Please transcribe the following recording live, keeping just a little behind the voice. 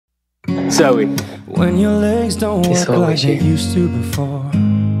Zoe. When your legs don't work like they used to before,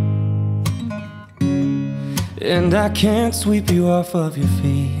 and I can't sweep you off of your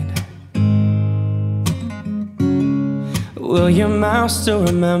feet, will your mouth still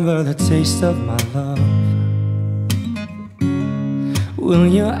remember the taste of my love? Will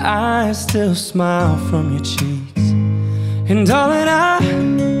your eyes still smile from your cheeks? And darling, I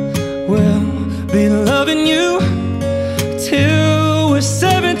will be loving you till we're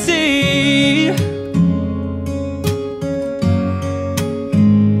 70.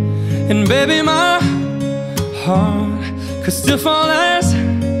 And baby, my heart could still fall as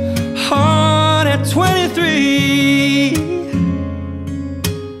hard at 23.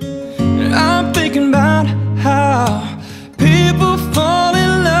 And I'm thinking about how people fall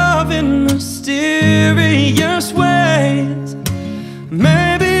in love in mysterious ways.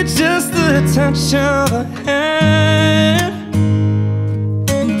 Maybe just the touch of a hand.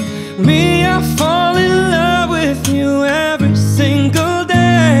 Me, I fall in love with you every single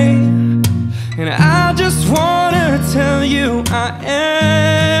day, and I just wanna tell you I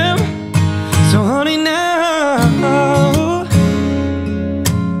am. So honey, now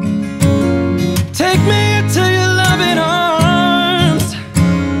take me into your loving arms.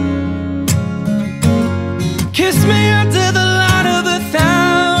 Kiss me under the light of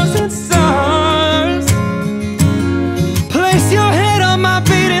 1,000 stars. Place your head on my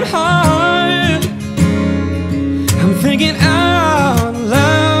beating heart. I'm thinking out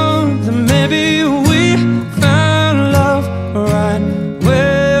loud that maybe we found love right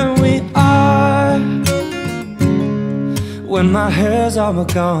where we are. When my hair's all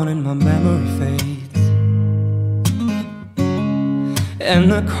gone and my memory fades, and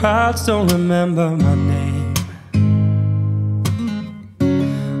the crowds don't remember my name,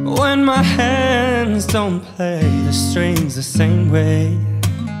 when my hands don't play the strings the same way,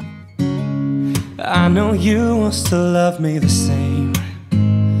 I know you will still love me the same.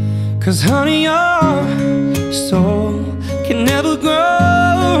 'Cause honey, your soul can never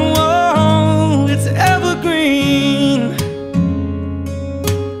grow, it's evergreen.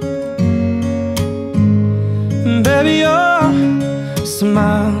 Baby, your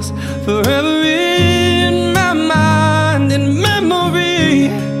smile's forever in my mind and memory.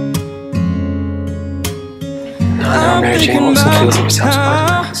 I'm thinking about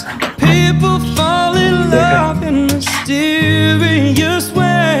how people fall in love in mysterious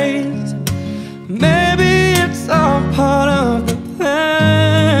ways. Maybe it's all part of the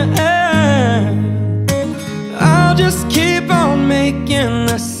plan. I'll just keep on making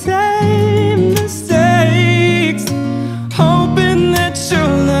the same mistakes, hoping that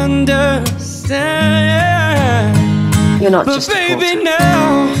you'll understand. You're not but just baby,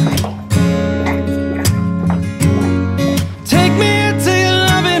 now take me into your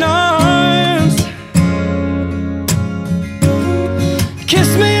loving arms. Kiss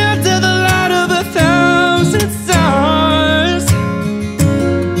me under the light of 1,000 stars.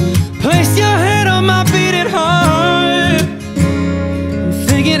 Place your head on my beating heart. I'm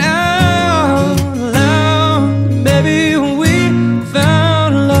thinking out loud, maybe we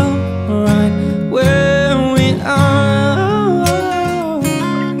found love right where we are.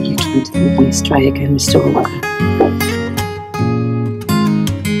 You can let's try again, Mr. Walker.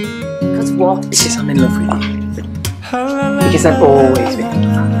 Because what? Because I'm in love with you. Because I've always been.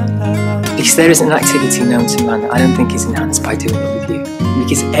 Because there isn't an activity known to man that I don't think is enhanced by doing it with you.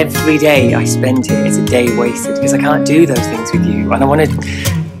 Because every day I spend here is a day wasted because I can't do those things with you, and I want to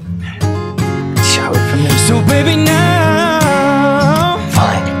shout it from the. So baby, now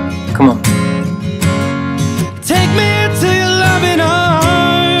Fine, come on. take me into your loving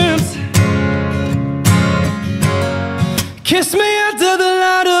arms. Kiss me under the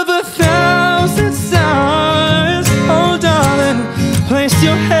light of 1,000 stars. Oh darling, place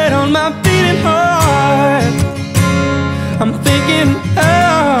your head on my beating heart. I'm thinking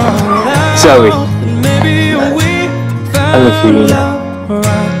out loud, Zoe. maybe we I love you, found Nina. love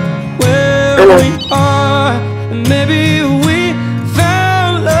right where we are. Maybe we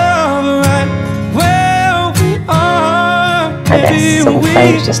found love right where we are. I guess some Maybe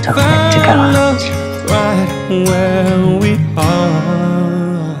things just don't we like to go found out. love right where